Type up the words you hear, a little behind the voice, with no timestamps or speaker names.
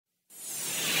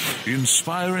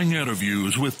Inspiring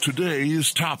interviews with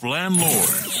today's top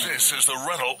landlords. This is the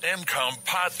Rental Income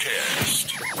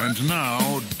Podcast. And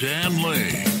now, Dan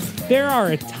Lane. There are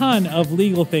a ton of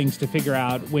legal things to figure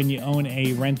out when you own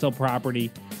a rental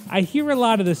property. I hear a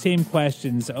lot of the same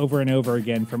questions over and over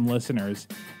again from listeners,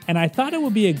 and I thought it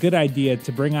would be a good idea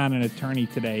to bring on an attorney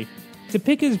today to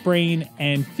pick his brain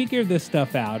and figure this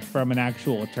stuff out from an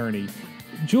actual attorney.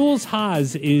 Jules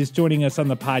Haas is joining us on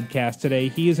the podcast today.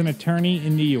 He is an attorney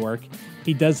in New York.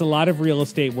 He does a lot of real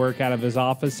estate work out of his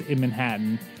office in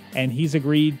Manhattan, and he's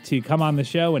agreed to come on the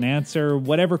show and answer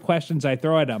whatever questions I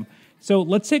throw at him. So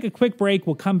let's take a quick break.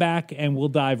 We'll come back and we'll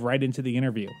dive right into the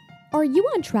interview. Are you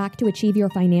on track to achieve your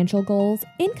financial goals?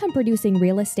 Income-producing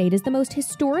real estate is the most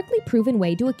historically proven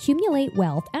way to accumulate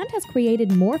wealth and has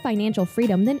created more financial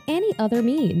freedom than any other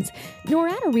means.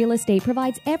 Norada Real Estate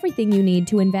provides everything you need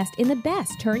to invest in the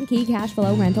best turnkey cash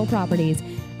flow rental properties.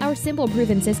 Our simple,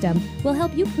 proven system will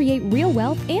help you create real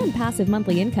wealth and passive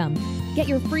monthly income. Get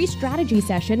your free strategy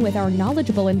session with our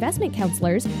knowledgeable investment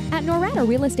counselors at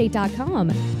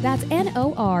noradarealestate.com. That's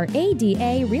Norada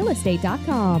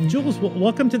realestate.com. Jules,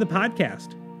 welcome to the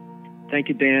podcast. Thank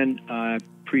you, Dan. I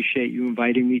appreciate you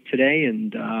inviting me today,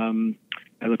 and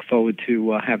I look forward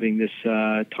to having this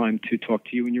time to talk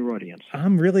to you and your audience.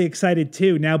 I'm really excited,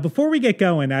 too. Now, before we get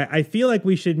going, I feel like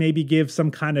we should maybe give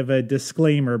some kind of a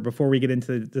disclaimer before we get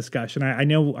into the discussion. I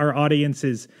know our audience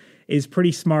is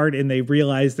pretty smart, and they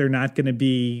realize they're not going to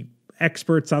be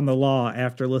experts on the law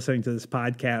after listening to this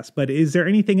podcast. But is there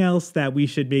anything else that we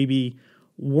should maybe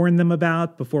warn them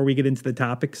about before we get into the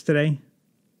topics today?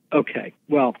 Okay.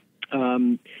 Well,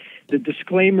 the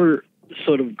disclaimer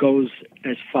sort of goes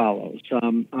as follows.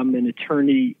 I'm an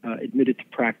attorney admitted to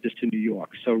practice in New York.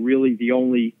 So really the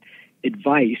only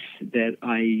advice that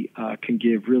I can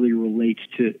give really relates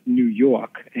to New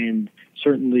York. And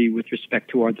certainly with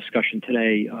respect to our discussion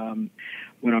today,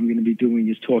 what I'm going to be doing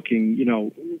is talking,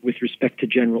 with respect to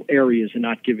general areas and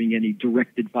not giving any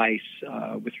direct advice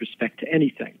with respect to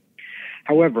anything.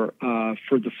 However,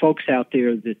 for the folks out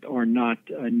there that are not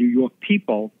New York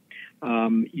people,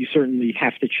 you certainly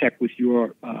have to check with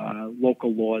your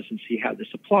local laws and see how this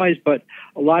applies. But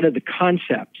a lot of the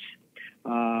concepts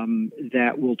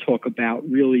that we'll talk about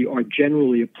really are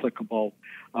generally applicable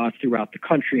throughout the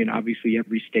country. And obviously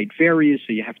every state varies,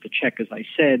 so you have to check, as I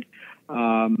said.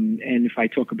 And if I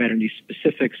talk about any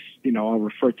specifics, I'll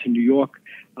refer to New York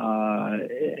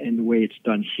and the way it's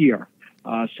done here.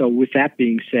 So with that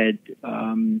being said,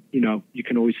 you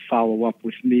can always follow up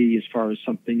with me as far as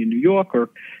something in New York, or,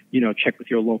 check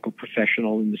with your local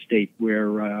professional in the state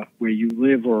where you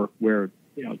live or where,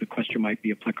 the question might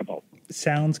be applicable.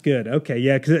 Sounds good. Okay.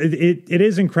 Yeah. Cause it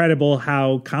is incredible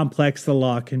how complex the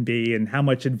law can be and how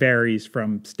much it varies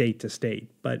from state to state.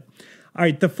 But all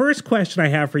right, the first question I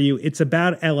have for you, it's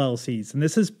about LLCs. And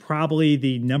this is probably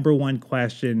the number one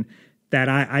question that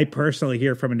I personally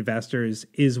hear from investors,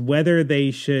 is whether they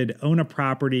should own a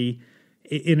property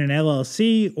in an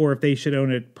LLC or if they should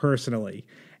own it personally.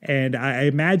 And I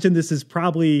imagine this is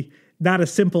probably not a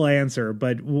simple answer,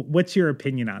 but what's your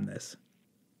opinion on this?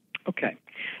 Okay.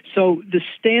 So the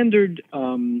standard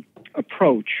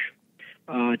approach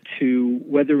to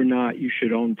whether or not you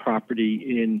should own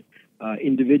property in an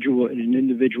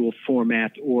individual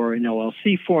format or an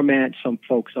LLC format. Some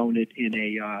folks own it in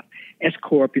a S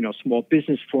corp, small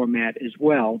business format as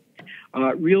well.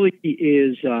 Really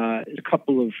is a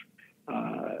couple of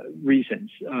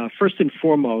reasons. First and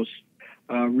foremost,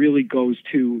 really goes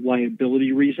to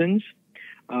liability reasons.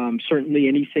 Certainly,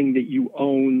 anything that you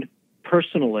own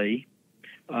personally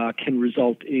can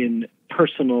result in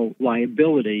personal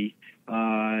liability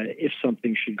if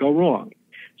something should go wrong.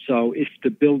 So if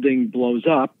the building blows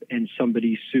up and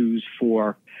somebody sues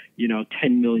for,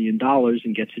 $10 million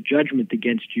and gets a judgment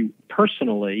against you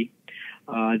personally,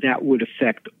 that would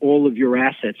affect all of your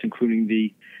assets, including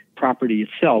the property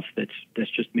itself.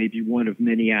 That's just maybe one of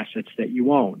many assets that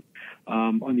you own.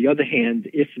 On the other hand,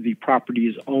 if the property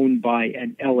is owned by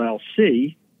an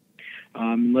LLC,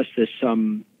 unless there's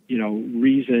some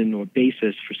reason or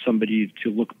basis for somebody to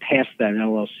look past that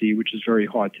LLC, which is very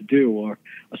hard to do, or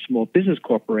a small business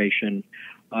corporation,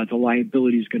 the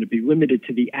liability is going to be limited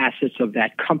to the assets of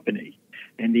that company.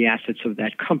 And the assets of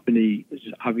that company is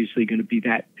obviously going to be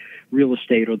that real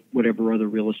estate or whatever other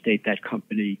real estate that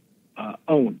company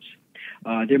owns.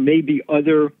 There may be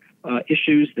other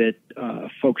issues that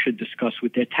folks should discuss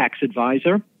with their tax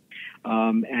advisor.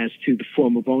 As to the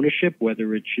form of ownership,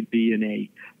 whether it should be in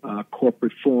a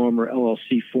corporate form or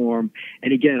LLC form.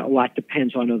 And again, a lot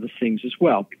depends on other things as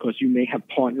well, because you may have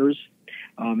partners,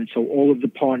 and so all of the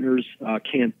partners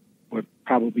can't or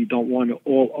probably don't want to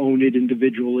all own it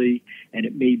individually, and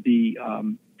it may be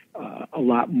a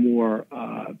lot more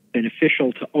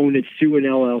beneficial to own it through an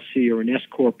LLC or an S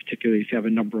corp, particularly if you have a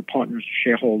number of partners,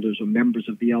 shareholders, or members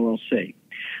of the LLC.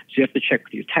 So you have to check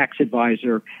with your tax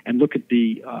advisor and look at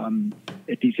these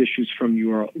issues from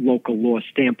your local law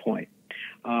standpoint.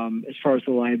 As far as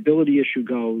the liability issue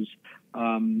goes,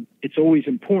 it's always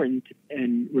important,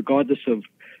 and regardless of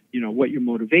what your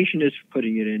motivation is for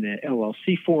putting it in an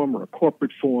LLC form or a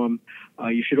corporate form,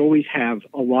 you should always have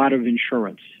a lot of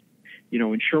insurance.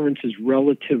 Insurance is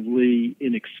relatively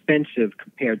inexpensive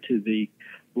compared to the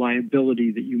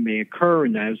liability that you may incur.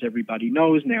 And as everybody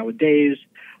knows nowadays,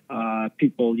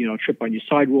 people, trip on your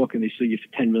sidewalk and they sue you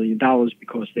for $10 million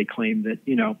because they claim that,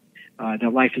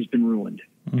 that life has been ruined.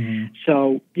 Mm-hmm.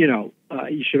 So,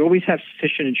 you should always have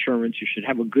sufficient insurance. You should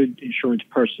have a good insurance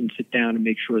person sit down and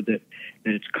make sure that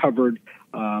it's covered.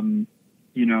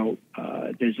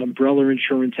 There's umbrella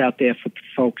insurance out there for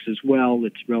folks as well.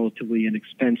 It's relatively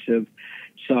inexpensive.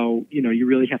 So, you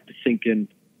really have to think in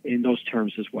those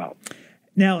terms as well.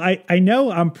 Now, I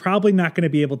know I'm probably not going to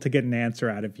be able to get an answer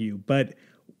out of you, but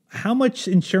how much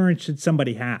insurance should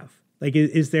somebody have? Like,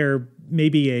 is there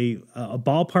maybe a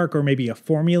ballpark or maybe a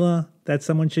formula that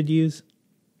someone should use?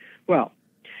 Well,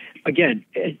 again,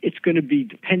 it's going to be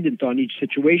dependent on each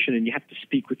situation, and you have to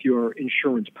speak with your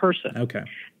insurance person. Okay.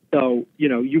 So,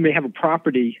 you may have a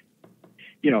property,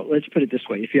 let's put it this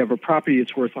way. If you have a property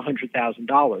that's worth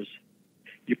 $100,000,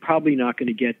 you're probably not going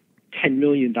to get $10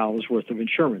 million worth of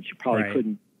insurance. You probably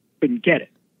couldn't get it.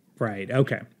 Right.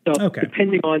 Okay. So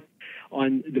depending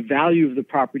on the value of the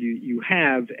property that you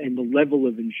have and the level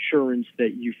of insurance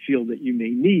that you feel that you may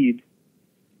need,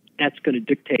 that's going to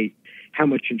dictate how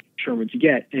much insurance you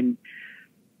get. And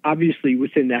obviously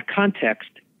within that context,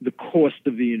 the cost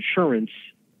of the insurance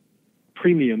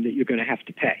premium that you're going to have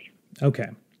to pay. Okay.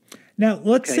 Now,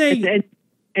 let's say...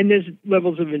 And there's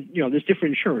levels of, there's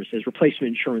different insurance. There's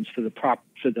replacement insurance for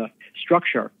the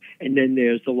structure, and then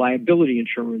there's the liability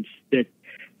insurance that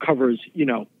covers,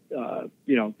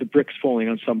 the bricks falling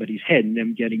on somebody's head and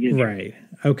them getting injured. Right.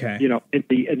 Okay. And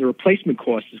the replacement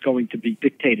cost is going to be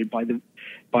dictated by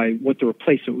what the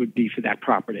replacement would be for that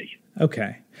property.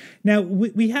 Okay. Now,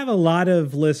 we have a lot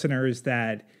of listeners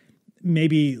that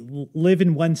maybe live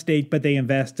in one state, but they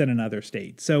invest in another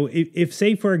state. So if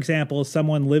say, for example,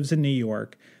 someone lives in New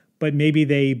York, but maybe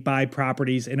they buy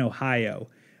properties in Ohio,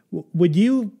 would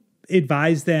you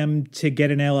advise them to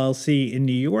get an LLC in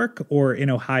New York or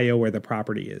in Ohio where the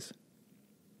property is?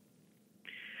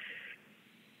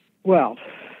 Well,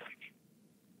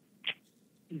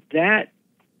 that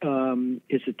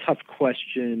is a tough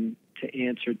question to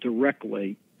answer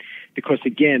directly because,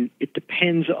 again, it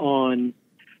depends on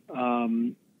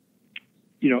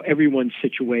everyone's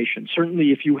situation.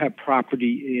 Certainly, if you have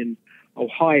property in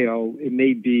Ohio, it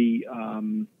may be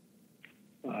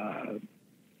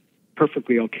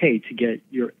perfectly okay to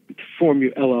form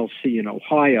your LLC in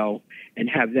Ohio and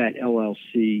have that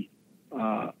LLC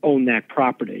own that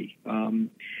property.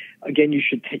 Again, you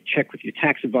should check with your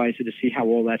tax advisor to see how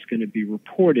all that's going to be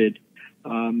reported.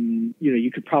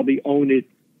 You could probably own it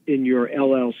in your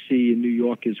LLC in New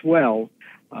York as well.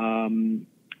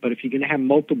 But if you're going to have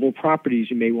multiple properties,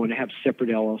 you may want to have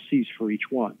separate LLCs for each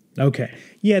one. Okay.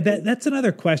 Yeah, that's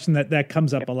another question that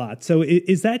comes up a lot. So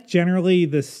is that generally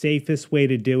the safest way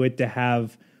to do it, to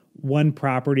have one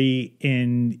property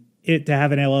to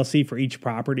have an LLC for each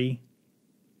property?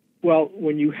 Well,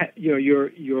 when you have,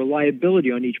 your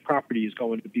liability on each property is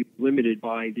going to be limited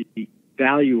by the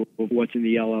value of what's in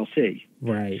the LLC.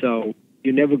 Right. So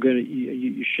you're never going to,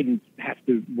 you shouldn't have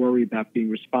to worry about being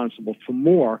responsible for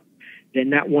more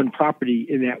than that one property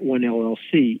in that one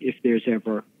LLC if there's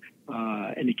ever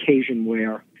an occasion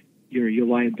where your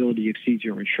liability exceeds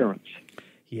your insurance.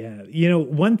 Yeah.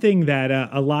 One thing that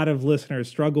a lot of listeners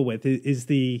struggle with is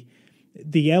the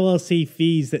LLC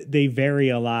fees. That they vary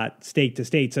a lot state to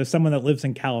state. So someone that lives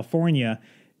in California,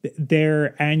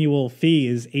 their annual fee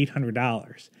is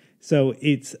 $800. So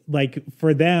it's like,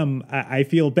 for them, I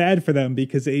feel bad for them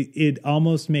because it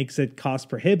almost makes it cost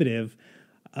prohibitive.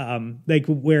 Like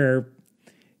where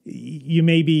you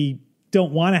maybe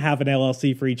don't want to have an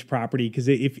LLC for each property, because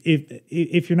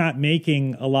if you're not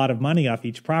making a lot of money off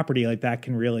each property, like that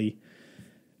can really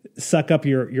suck up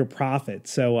your profit.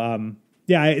 So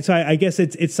I guess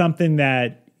it's something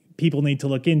that people need to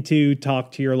look into,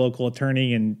 talk to your local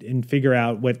attorney, and figure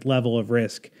out what level of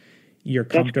risk you're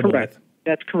comfortable with.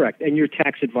 That's correct, and your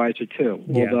tax advisor too.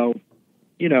 Yeah. Although,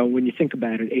 when you think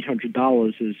about it,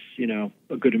 $800 is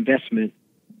a good investment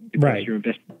because you're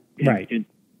investing in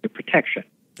the protection.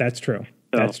 That's true.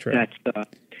 So that's true.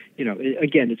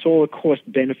 again, it's all a cost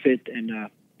benefit and a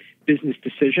business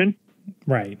decision,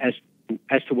 right? As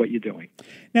to what you're doing.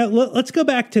 Now let's go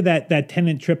back to that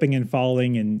tenant tripping and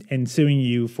falling and suing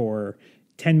you for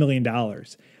 $10 million.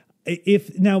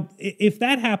 If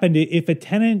that happened, if a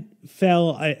tenant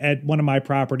fell at one of my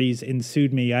properties and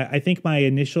sued me, I think my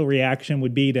initial reaction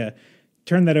would be to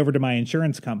turn that over to my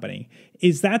insurance company.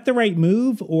 Is that the right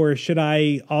move, or should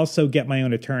I also get my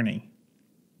own attorney?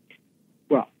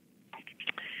 Well,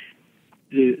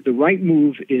 the right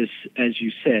move is, as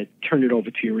you said, turn it over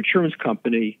to your insurance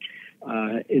company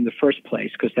in the first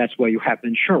place, because that's why you have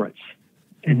insurance.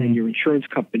 And then your insurance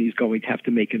company is going to have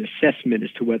to make an assessment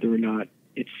as to whether or not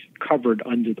it's covered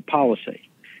under the policy.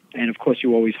 And of course,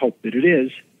 you always hope that it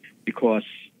is, because,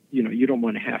 you don't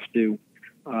want to have to,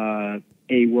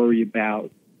 worry about,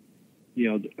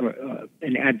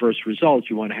 an adverse result.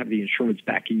 You want to have the insurance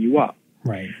backing you up.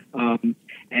 Right.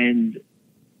 And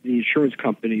the insurance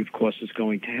company, of course, is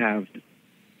going to have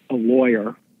a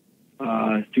lawyer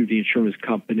through the insurance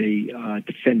company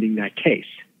defending that case.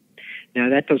 Now,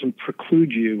 that doesn't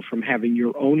preclude you from having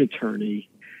your own attorney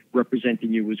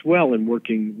representing you as well and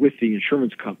working with the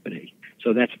insurance company.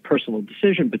 So that's a personal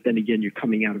decision, but then again, you're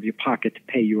coming out of your pocket to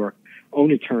pay your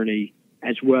own attorney,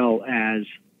 as well as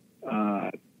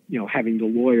having the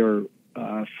lawyer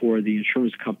for the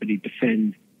insurance company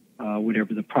defend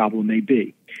whatever the problem may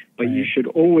be. But you should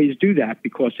always do that,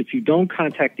 because if you don't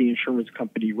contact the insurance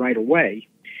company right away,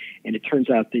 and it turns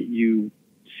out that you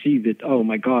see that, oh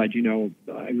my God,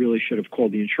 I really should have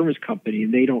called the insurance company,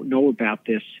 and they don't know about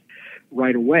this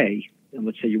right away, and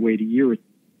let's say you wait a year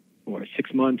or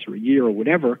 6 months or a year or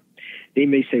whatever, they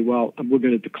may say, well, we're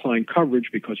going to decline coverage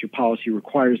because your policy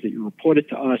requires that you report it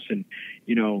to us, and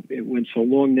it went so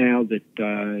long now that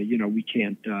we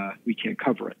can't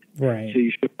cover it. Right. So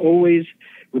you should always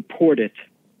report it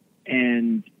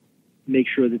and make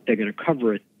sure that they're going to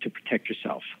cover it to protect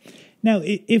yourself. Now,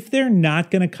 if they're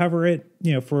not going to cover it,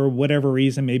 for whatever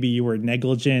reason, maybe you were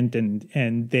negligent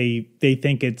and they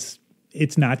think it's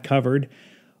not covered,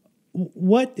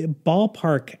 what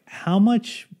ballpark, how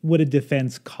much would a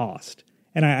defense cost?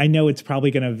 And I know it's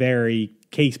probably going to vary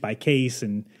case by case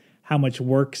and how much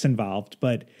work's involved,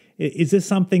 but is this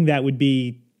something that would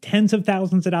be tens of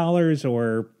thousands of dollars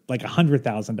or like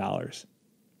 $100,000?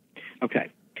 Okay.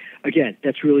 Again,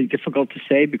 that's really difficult to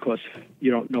say because you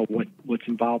don't know what's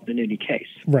involved in any case.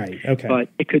 Right. Okay. But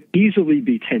it could easily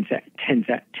be tens of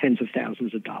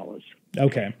thousands of dollars.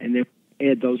 Okay. And then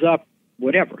add those up,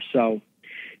 whatever. So,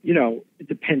 it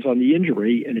depends on the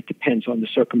injury and it depends on the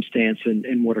circumstance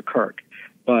and what occurred.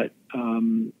 But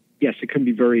yes, it can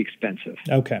be very expensive.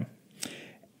 Okay.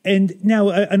 And now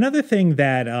another thing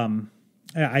that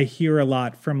I hear a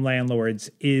lot from landlords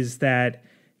is that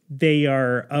they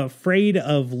are afraid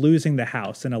of losing the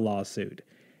house in a lawsuit.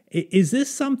 Is this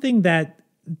something that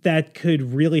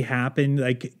could really happen?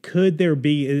 Like, could there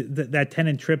be that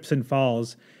tenant trips and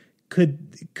falls?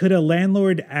 Could a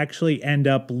landlord actually end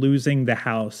up losing the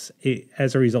house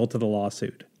as a result of the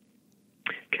lawsuit?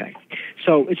 Okay.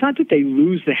 So it's not that they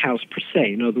lose the house per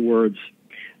se. In other words,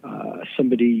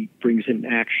 somebody brings in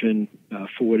action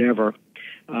for whatever.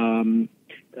 The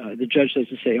judge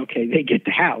doesn't say, okay, they get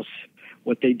the house.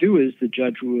 What they do is the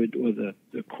judge would, or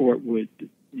the court would,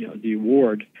 the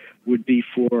award would be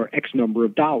for X number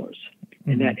of dollars.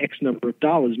 Mm-hmm. And that X number of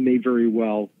dollars may very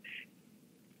well,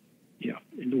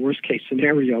 in the worst case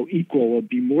scenario, equal or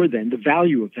be more than the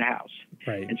value of the house.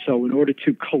 Right. And so in order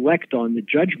to collect on the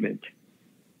judgment,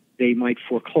 they might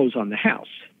foreclose on the house.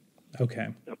 Okay.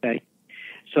 Okay.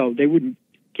 So they wouldn't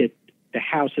get the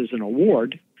house as an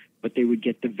award, but they would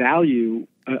get the value,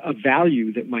 a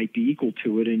value that might be equal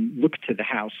to it, and look to the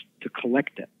house to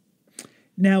collect it.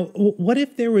 Now, what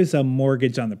if there was a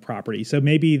mortgage on the property? So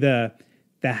maybe the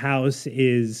house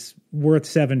is worth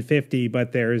 $750,000,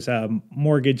 but there's a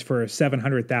mortgage for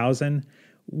 $700,000.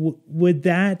 Would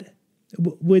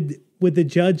the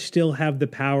judge still have the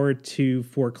power to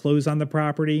foreclose on the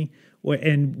property,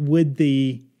 and would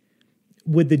the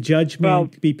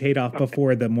judgment be paid off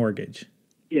before the mortgage?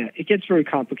 Yeah, it gets very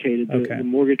complicated. The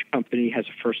mortgage company has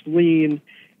a first lien,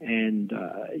 and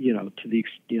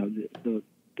the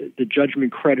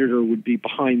judgment creditor would be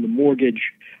behind the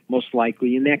mortgage most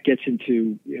likely, and that gets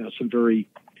into some very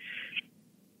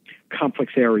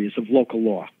complex areas of local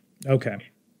law. Okay.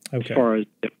 As far as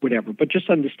whatever, but just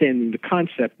understanding the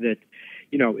concept that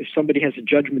if somebody has a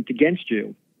judgment against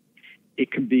you,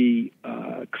 it can be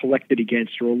collected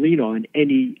against or a lien on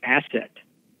any asset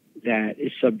that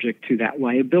is subject to that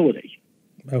liability,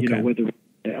 whether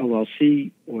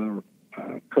LLC or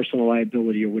personal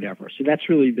liability or whatever. So that's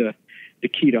really the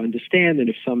key to understand. And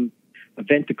if some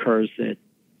event occurs that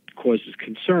causes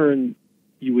concern,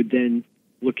 you would then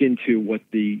look into what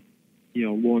the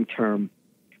long-term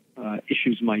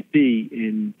issues might be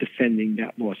in defending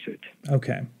that lawsuit.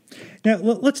 Okay. Now,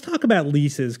 let's talk about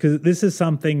leases, because this is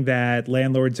something that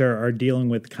landlords are dealing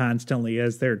with constantly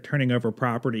as they're turning over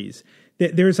properties.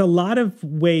 There's a lot of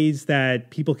ways that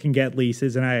people can get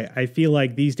leases, and I feel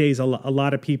like these days a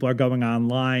lot of people are going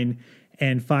online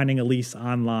and finding a lease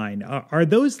online. Are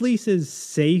those leases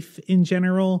safe in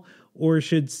general, or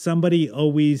should somebody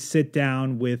always sit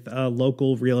down with a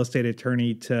local real estate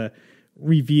attorney to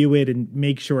review it and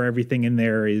make sure everything in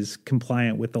there is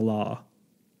compliant with the law?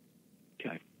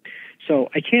 Okay. So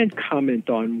I can't comment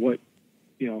on what,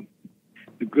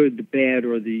 the good, the bad,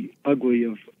 or the ugly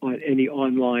of any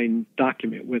online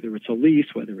document, whether it's a lease,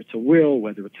 whether it's a will,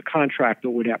 whether it's a contract, or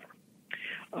whatever.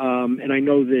 And I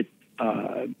know that,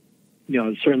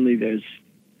 certainly there's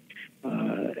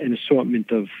an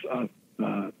assortment of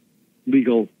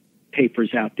legal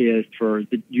papers out there for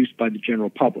the use by the general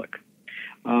public.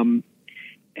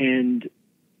 And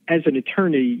as an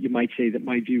attorney, you might say that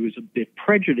my view is a bit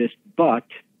prejudiced, but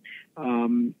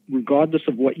regardless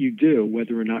of what you do,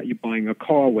 whether or not you're buying a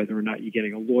car, whether or not you're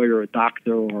getting a lawyer, a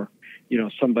doctor, or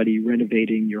somebody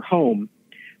renovating your home,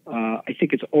 I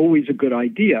think it's always a good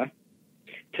idea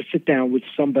to sit down with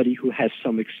somebody who has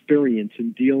some experience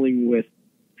in dealing with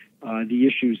the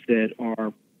issues that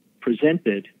are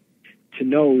presented, to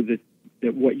know that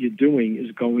what you're doing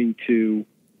is going to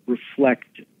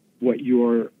reflect what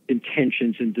your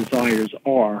intentions and desires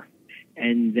are,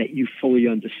 and that you fully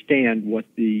understand what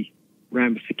the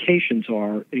ramifications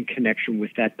are in connection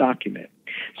with that document.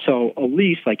 So a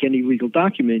lease, like any legal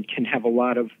document, can have a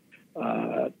lot of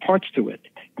parts to it.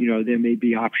 There may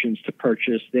be options to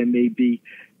purchase. There may be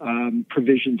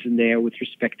provisions in there with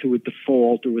respect to a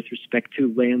default, or with respect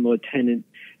to landlord-tenant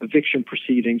eviction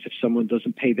proceedings if someone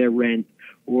doesn't pay their rent,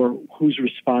 or who's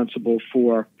responsible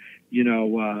for,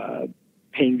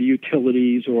 paying the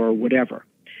utilities or whatever.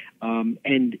 And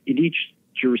in each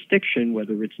jurisdiction,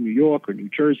 whether it's New York or New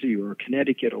Jersey or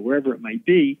Connecticut or wherever it might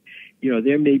be,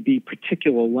 there may be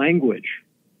particular language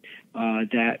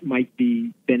that might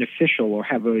be beneficial or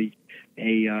have a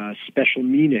special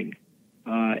meaning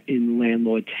in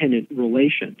landlord-tenant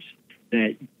relations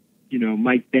that,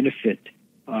 might benefit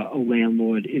a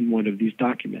landlord in one of these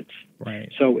documents.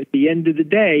 Right. So at the end of the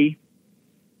day,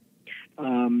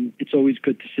 it's always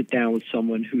good to sit down with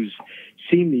someone who's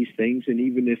seen these things, and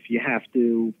even if you have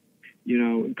to,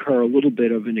 incur a little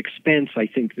bit of an expense, I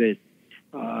think that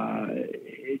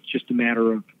it's just a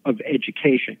matter of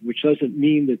education, which doesn't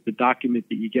mean that the document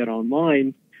that you get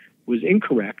online was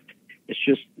incorrect. It's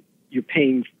just you're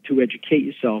paying to educate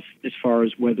yourself as far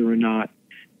as whether or not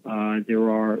there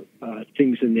are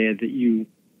things in there that you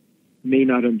may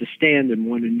not understand and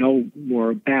want to know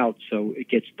more about, so it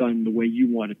gets done the way you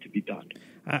want it to be done.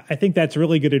 I think that's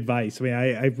really good advice. I mean,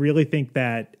 I really think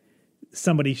that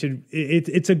somebody should,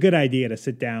 it's a good idea to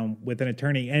sit down with an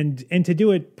attorney and to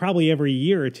do it probably every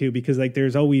year or two, because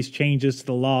there's always changes to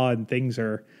the law and things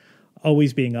are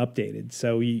always being updated.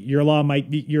 So your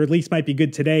lease might be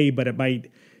good today, but it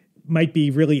might be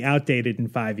really outdated in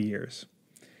 5 years.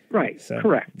 Right. So,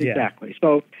 correct. yeah. Exactly.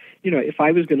 So, if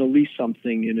I was going to lease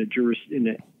something in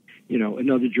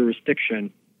another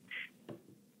jurisdiction,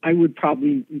 I would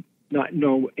probably not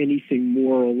know anything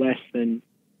more or less than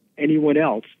anyone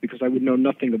else, because I would know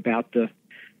nothing about the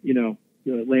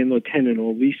landlord-tenant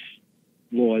or lease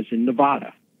laws in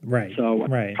Nevada. Right. So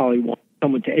I probably want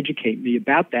someone to educate me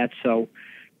about that. So,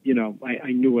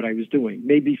 I knew what I was doing.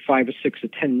 Maybe 5 or 6 or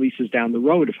 10 leases down the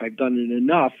road, if I've done it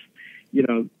enough,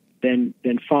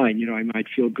 then fine. I might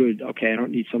feel good. Okay, I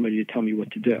don't need somebody to tell me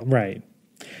what to do. Right.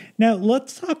 Now,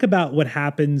 let's talk about what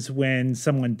happens when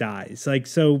someone dies.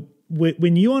 So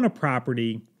when you own a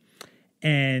property,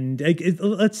 and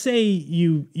let's say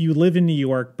you live in New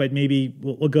York, but maybe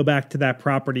we'll go back to that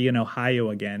property in Ohio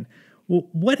again. Well,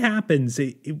 what happens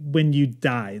when you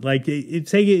die?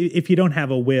 Say if you don't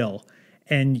have a will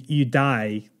and you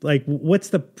die, what's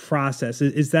the process?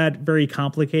 Is that very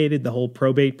complicated, the whole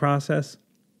probate process?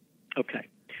 Okay.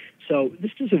 So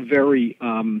this is a very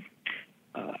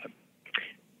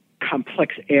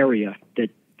complex area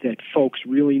that folks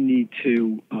really need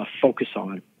to focus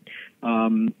on.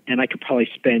 And I could probably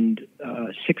spend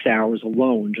 6 hours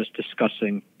alone just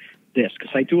discussing this,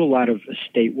 because I do a lot of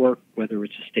estate work, whether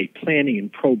it's estate planning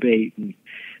and probate and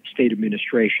estate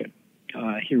administration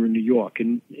here in New York.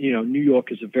 And, New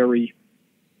York is a very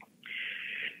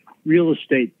real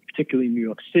estate, particularly New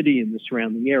York City and the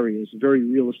surrounding areas, a very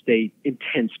real estate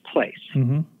intense place.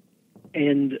 Mm-hmm.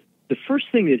 And the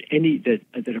first thing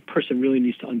that a person really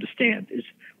needs to understand is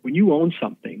when you own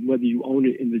something, whether you own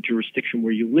it in the jurisdiction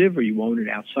where you live or you own it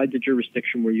outside the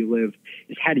jurisdiction where you live,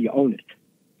 is how do you own it?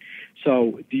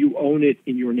 So do you own it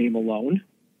in your name alone?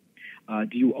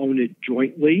 Do you own it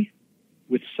jointly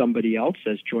with somebody else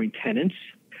as joint tenants?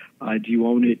 Do you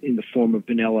own it in the form of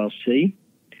an LLC?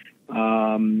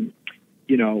 Or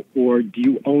do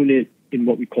you own it in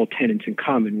what we call tenants in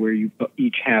common, where you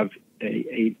each have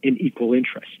an equal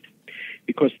interest?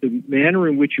 Because the manner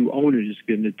in which you own it is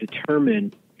going to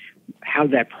determine how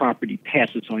that property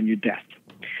passes on your death.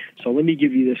 So let me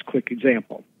give you this quick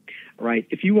example. All right,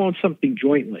 if you own something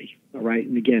jointly, all right,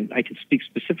 and again, I can speak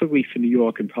specifically for New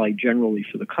York and probably generally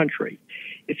for the country.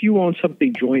 If you own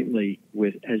something jointly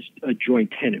as a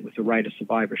joint tenant with the right of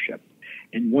survivorship,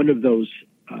 and one of those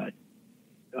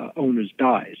owners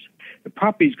dies, the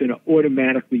property is going to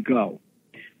automatically go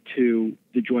to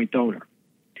the joint owner.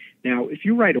 Now, if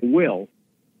you write a will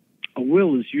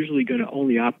is usually going to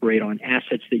only operate on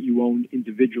assets that you own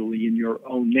individually in your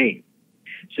own name.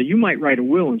 So you might write a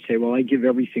will and say, well, I give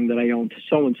everything that I own to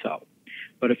so-and-so.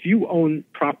 But if you own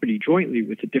property jointly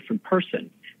with a different person,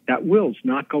 that will is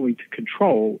not going to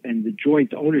control, and the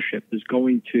joint ownership is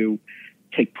going to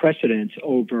take precedence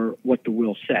over what the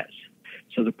will says.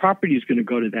 So the property is going to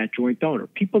go to that joint owner.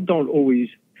 People don't always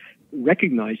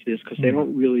recognize this because they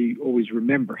don't really always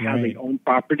remember how they own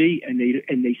property, and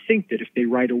they think that if they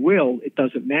write a will, it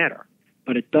doesn't matter,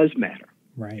 but it does matter.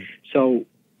 Right. So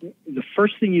the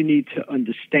first thing you need to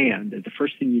understand, and the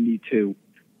first thing you need to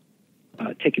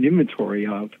take an inventory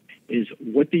of, is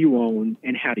what do you own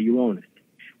and how do you own it?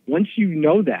 Once you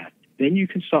know that, then you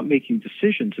can start making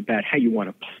decisions about how you want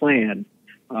to plan,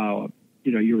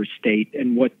 your estate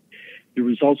and what the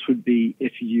results would be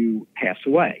if you pass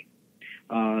away.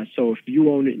 So if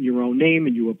you own it in your own name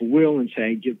and you have a will and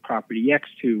say, give property X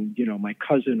to, my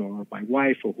cousin or my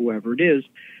wife or whoever it is,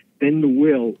 then the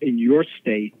will in your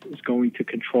state is going to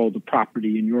control the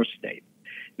property in your state.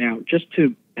 Now,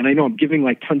 and I know I'm giving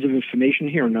like tons of information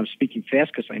here and I'm speaking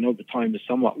fast because I know the time is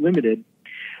somewhat limited,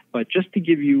 but just to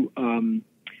give you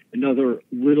another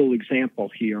little example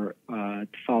here to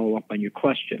follow up on your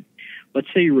question. Let's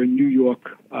say you're a New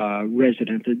York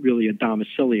resident, really a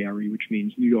domiciliary, which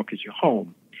means New York is your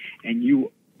home, and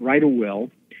you write a will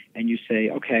and you say,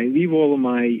 okay, I leave all of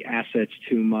my assets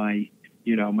to my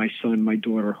son, my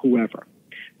daughter, whoever,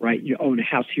 right? You own a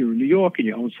house here in New York and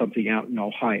you own something out in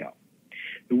Ohio.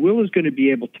 The will is going to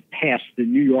be able to pass the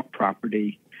New York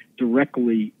property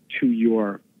directly to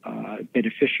your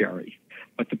beneficiary.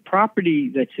 But the property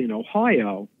that's in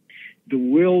Ohio, the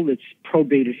will that's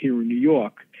probated here in New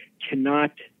York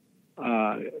cannot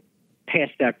pass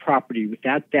that property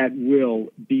without that will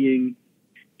being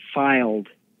filed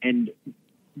and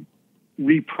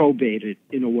reprobated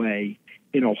in a way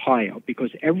in Ohio,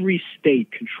 because every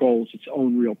state controls its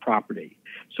own real property.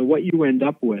 So what you end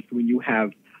up with when you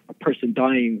have a person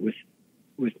dying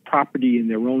with property in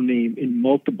their own name in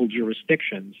multiple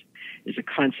jurisdictions is a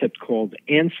concept called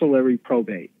ancillary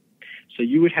probate. So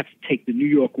you would have to take the New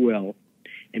York will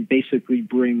and basically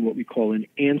bring what we call an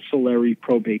ancillary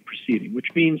probate proceeding, which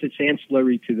means it's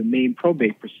ancillary to the main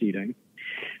probate proceeding.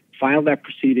 File that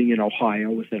proceeding in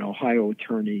Ohio with an Ohio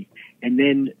attorney, and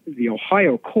then the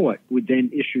Ohio court would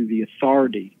then issue the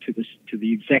authority to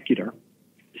the executor,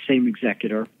 the same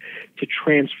executor, to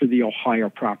transfer the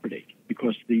Ohio property,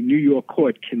 because the New York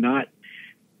court cannot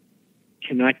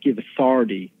give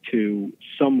authority to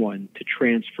someone to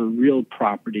transfer real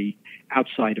property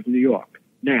outside of New York.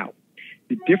 Now,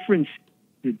 the difference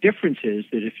is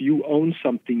that if you own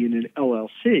something in an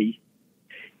LLC,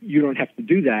 you don't have to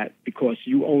do that because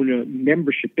you own a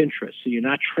membership interest. So you're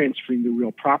not transferring the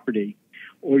real property.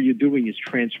 All you're doing is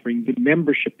transferring the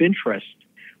membership interest,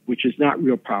 which is not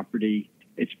real property,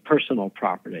 it's personal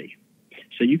property.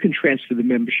 So you can transfer the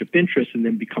membership interest and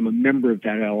then become a member of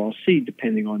that LLC,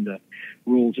 depending on the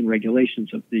rules and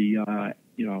regulations of the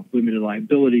limited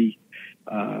liability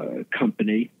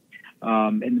company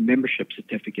and the membership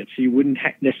certificate. So you wouldn't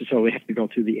necessarily have to go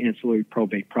through the ancillary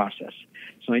probate process.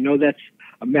 So I know that's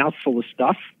a mouthful of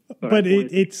stuff, but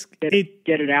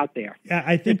get it out there.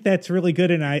 I think that's really good,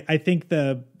 and I think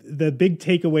the big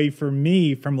takeaway for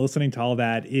me from listening to all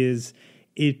that is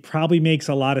it probably makes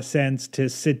a lot of sense to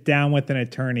sit down with an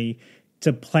attorney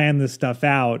to plan this stuff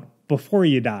out before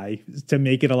you die to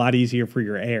make it a lot easier for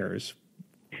your heirs,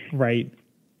 right?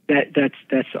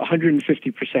 That's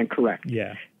 150% correct.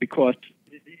 Yeah. Because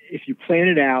if you plan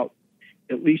it out,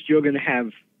 at least you're going to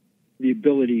have the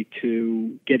ability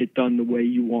to get it done the way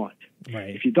you want.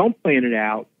 Right. If you don't plan it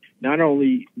out, not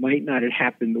only might not it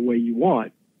happen the way you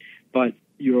want, but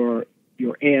your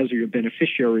your heirs or your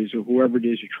beneficiaries or whoever it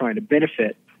is you're trying to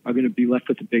benefit are going to be left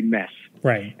with a big mess.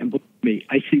 Right. And believe me,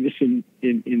 I see this in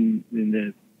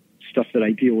the stuff that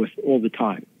I deal with all the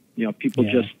time. People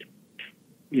just,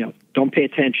 don't pay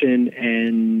attention,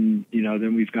 and,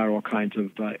 then we've got all kinds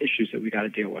of issues that we got to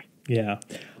deal with. Yeah.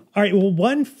 All right. Well,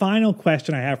 one final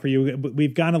question I have for you.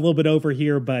 We've gone a little bit over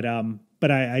here, but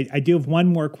I do have one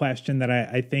more question that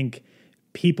I think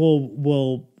people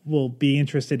will be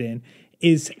interested in.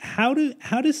 Is how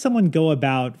does someone go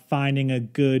about finding a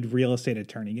good real estate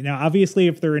attorney? Now, obviously,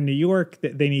 if they're in New York,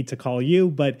 they need to call you.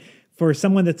 But for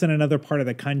someone that's in another part of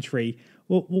the country,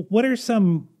 what are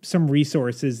some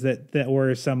resources that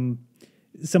or some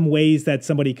ways that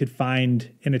somebody could find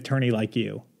an attorney like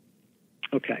you?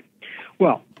 Okay,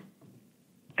 well,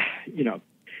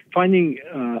 finding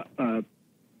a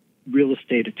real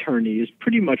estate attorney is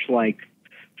pretty much like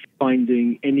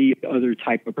finding any other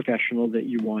type of professional that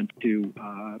you want to,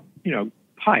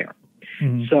 hire.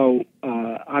 Mm-hmm. So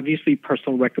obviously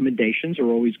personal recommendations are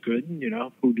always good.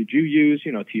 Who did you use,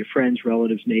 to your friends,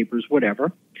 relatives, neighbors,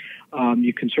 whatever.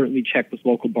 You can certainly check with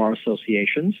local bar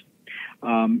associations.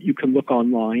 You can look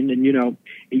online, and, it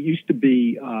used to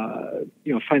be,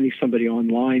 finding somebody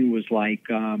online was like,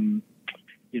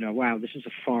 wow, this is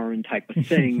a foreign type of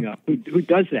thing. Who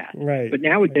does that? Right. But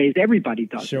nowadays, everybody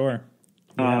does. Sure. It.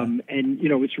 And,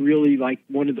 it's really like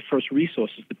one of the first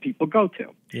resources that people go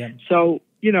to. Yeah. So,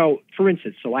 for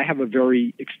instance, I have a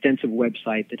very extensive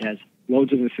website that has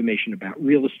loads of information about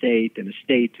real estate and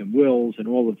estates and wills and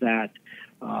all of that,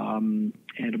 and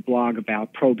a blog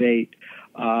about probate.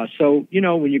 So,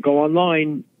 when you go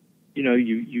online,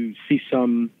 you see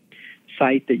some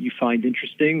site that you find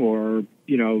interesting or,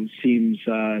 seems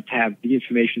to have the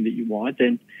information that you want,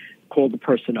 and call the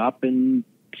person up and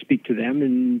speak to them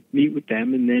and meet with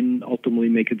them, and then ultimately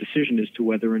make a decision as to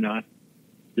whether or not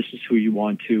this is who you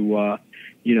want to,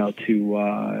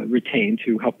 retain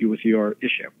to help you with your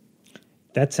issue.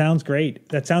 That sounds great.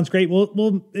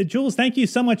 Well, Jules, thank you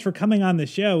so much for coming on the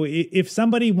show. If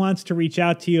somebody wants to reach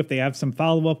out to you, if they have some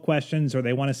follow-up questions or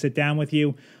they want to sit down with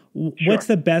you, what's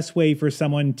the best way for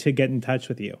someone to get in touch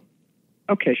with you?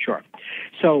 Okay, sure.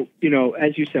 So,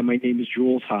 as you said, my name is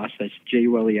Jules Haas. That's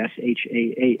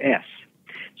JULESHAAS.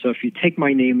 So if you take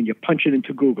my name and you punch it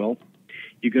into Google,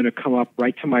 you're going to come up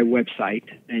right to my website.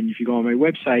 And if you go on my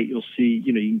website, you'll see,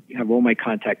 you have all my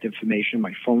contact information,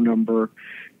 my phone number,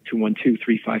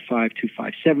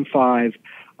 212-355-2575.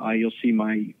 You'll see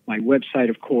my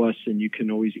website, of course, and you can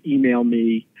always email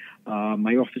me.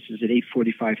 My office is at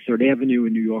 845 3rd Avenue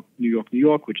in New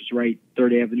York, which is right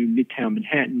 3rd Avenue, Midtown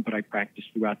Manhattan, but I practice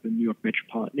throughout the New York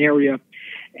metropolitan area.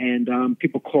 And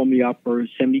people call me up or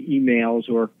send me emails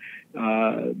or,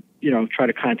 try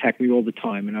to contact me all the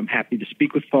time. And I'm happy to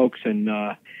speak with folks. And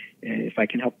if I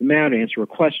can help them out, answer a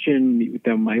question, meet with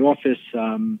them in my office,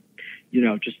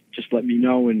 just let me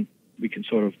know and we can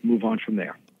sort of move on from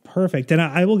there. Perfect. And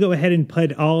I will go ahead and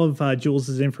put all of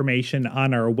Jules's information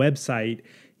on our website.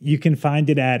 You can find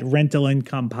it at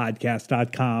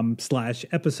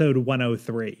rentalincomepodcast.com/episode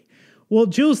 103. Well,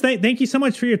 Jules, thank you so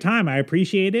much for your time. I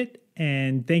appreciate it.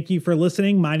 And thank you for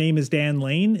listening. My name is Dan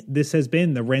Lane. This has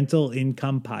been the Rental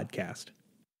Income Podcast.